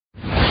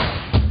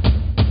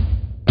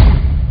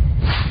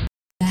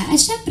At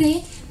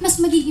syempre, mas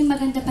magiging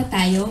maganda pa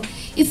tayo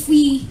if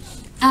we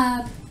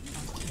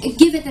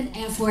give it an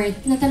effort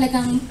na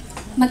talagang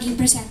maging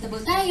presentable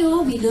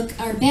tayo, we look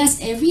our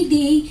best every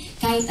day,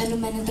 kahit ano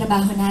man ang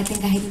trabaho natin,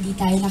 kahit hindi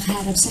tayo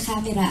nakaharap sa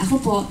camera. Ako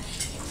po,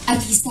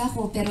 artista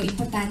ako, pero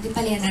importante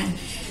pala na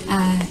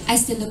I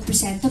still look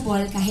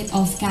presentable kahit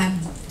off-cam.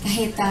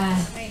 Kahit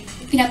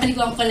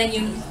pinapaliguan ko lang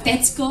yung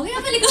pets ko,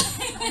 pinapaliguan.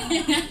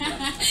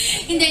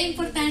 Hindi,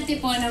 importante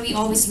po na we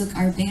always look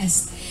our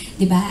best.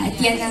 Diba? At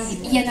yan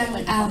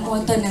ang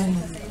motto ng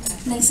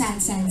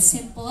Sansan.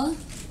 Simple,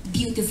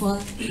 beautiful,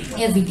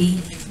 everyday.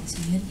 So,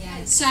 yun. Yeah,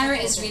 Sarah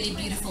is really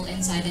beautiful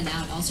inside and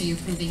out. Also,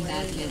 you're proving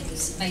that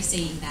by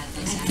saying that.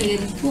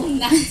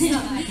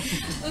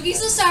 Okay,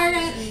 so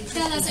Sarah,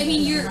 tell us, I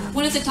mean, you're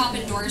one of the top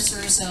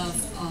endorsers of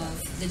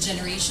the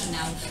generation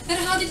now.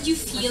 But how did you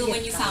feel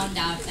when you found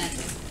out that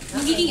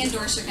magiging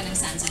endorser ka ng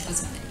Sansan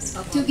Cosmetics?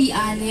 To be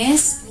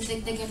honest,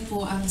 nadagdagan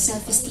po ang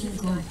self-esteem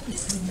ko.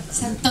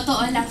 Sa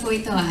totoo lang po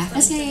ito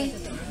kasi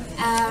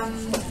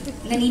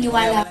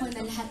naniniwala ko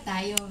na lahat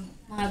tayo,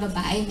 mga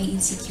babae, may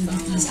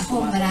insecurities.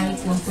 Ako, marami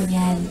po ako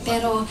niyan.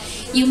 Pero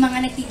yung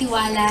mga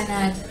nagtitiwala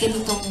na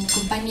ganitong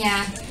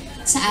kumpanya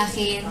sa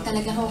akin,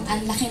 talaga kong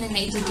ang laki na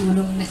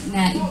naitutulong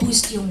na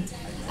i-boost yung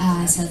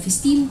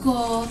self-esteem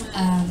ko,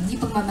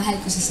 yung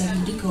pagmamahal ko sa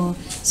sarili ko.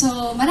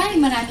 So,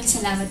 maraming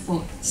salamat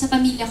po sa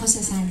pamilya ko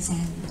sa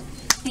Sansan.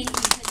 Thank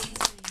you.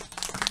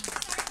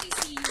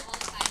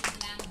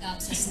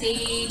 Sa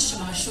stage, sa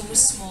mga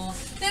shows mo.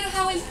 Pero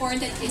how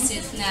important is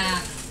it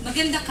na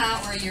maganda ka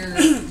or you're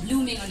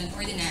blooming on an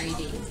ordinary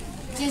day?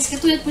 Yes,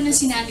 katulad po ng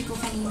sinabi ko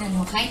kanina,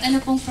 no? Kahit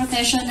ano pong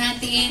profession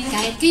natin,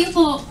 kahit kayo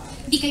po,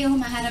 hindi kayo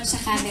humaharap sa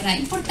camera,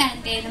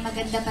 importante na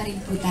maganda pa rin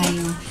po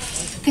tayo.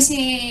 Kasi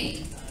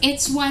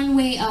it's one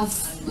way of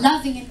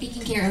loving and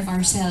taking care of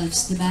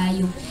ourselves, di ba?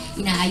 Yung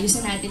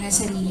inaayusan natin ang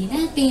sarili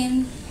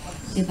natin,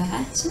 di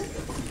ba? So,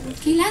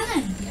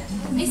 kailangan.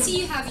 I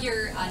see you have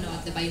your,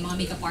 diba, yung mga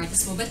makeup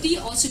artist mo, but do you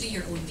also do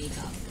your own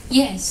makeup?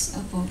 Yes,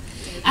 opo.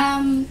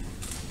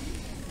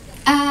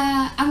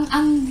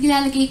 Ang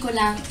nilalagay ko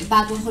lang,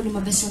 bago ako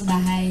lumabas ng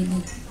bahay,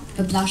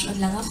 nag-blush on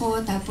lang ako,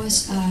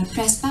 tapos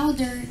pressed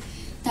powder,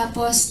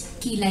 tapos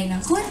kilay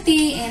ng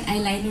konti, and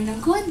eyeliner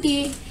ng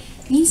konti,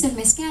 minsan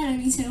mascara,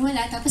 minsan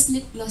wala, tapos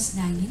lip gloss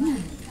na, yun na.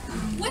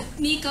 What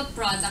makeup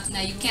product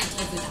na you can't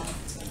live without?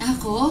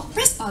 Ako,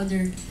 pressed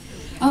powder.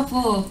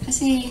 Opo,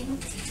 kasi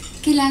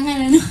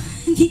kailangan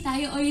hindi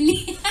tayo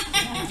oily.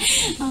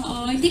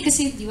 Oo, hindi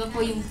kasi di ba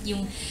po yung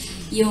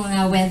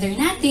weather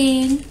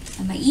natin,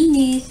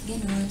 mainit,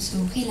 gano'n.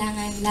 So,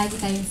 kailangan lagi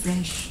tayong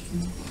fresh.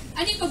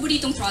 Ano yung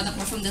paboritong product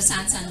mo from the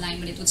Sansan line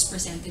when it was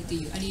presented to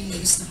you? Ano yung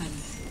nagustuhan?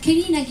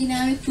 Kanina,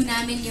 ginamit po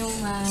namin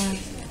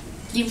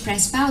yung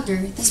pressed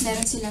powder, tapos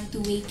meron silang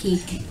two-way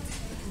cake.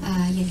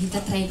 Yan,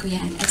 itatry ko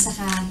yan. At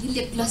saka, yung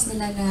lip gloss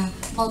nila na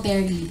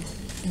mulberry.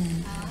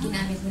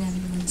 Ginamit mo namin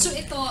naman. So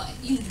ito,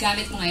 yung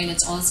gamit mo ngayon,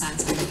 it's all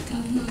Sansan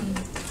makeup.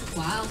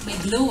 Wow, may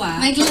glow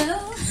May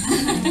glow!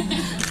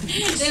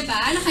 Diba?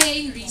 Ano kaya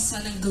yung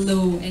reason ng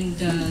glow and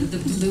the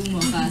bloom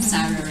of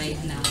Sarah right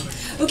now?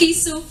 Okay,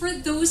 so for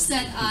those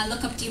that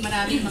look up to you,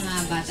 maraming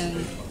mga batang,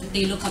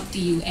 they look up to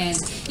you and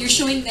you're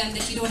showing them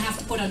that you don't have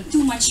to put on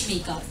too much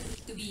makeup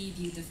to be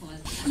beautiful.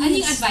 Ano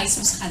yung advice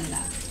mo sa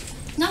kanila?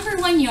 Number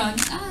one yon,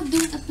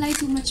 don't apply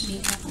too much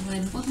makeup.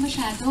 Huwag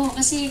masyado.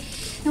 Kasi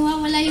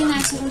nawawala yung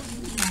natural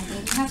beauty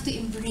natin. You have to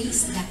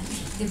embrace that.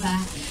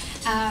 Diba?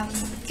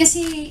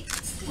 Kasi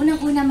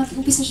unang-una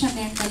mag-umpisa siya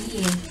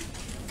mentally eh.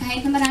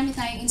 Kahit na marami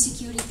tayong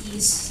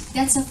insecurities,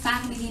 that's a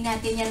family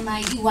natin yan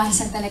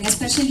maiiwasan talaga.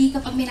 Especially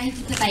kapag may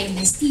nakikita tayong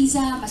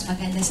mestiza, mas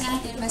maganda sa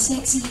atin, mas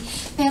sexy.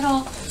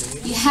 Pero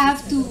you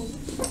have to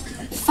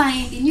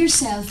find in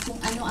yourself kung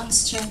ano ang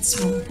strengths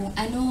mo, kung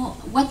ano,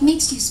 what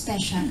makes you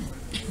special.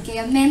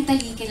 Kaya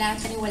mentally, kailangan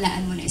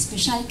paniwalaan mo na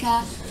espesyal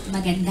ka,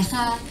 maganda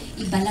ka,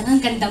 iba lang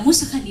ang ganda mo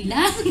sa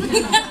kanila.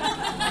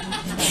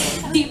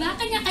 Diba?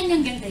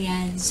 Kanya-kanyang ganda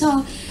yan.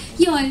 So,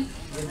 yun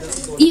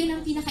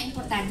ang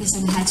pinaka-importante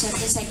sa lahat.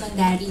 Siyempre,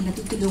 secondary,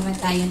 natutulungan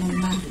tayo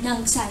ng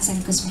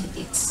Sansan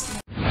Cosmetics.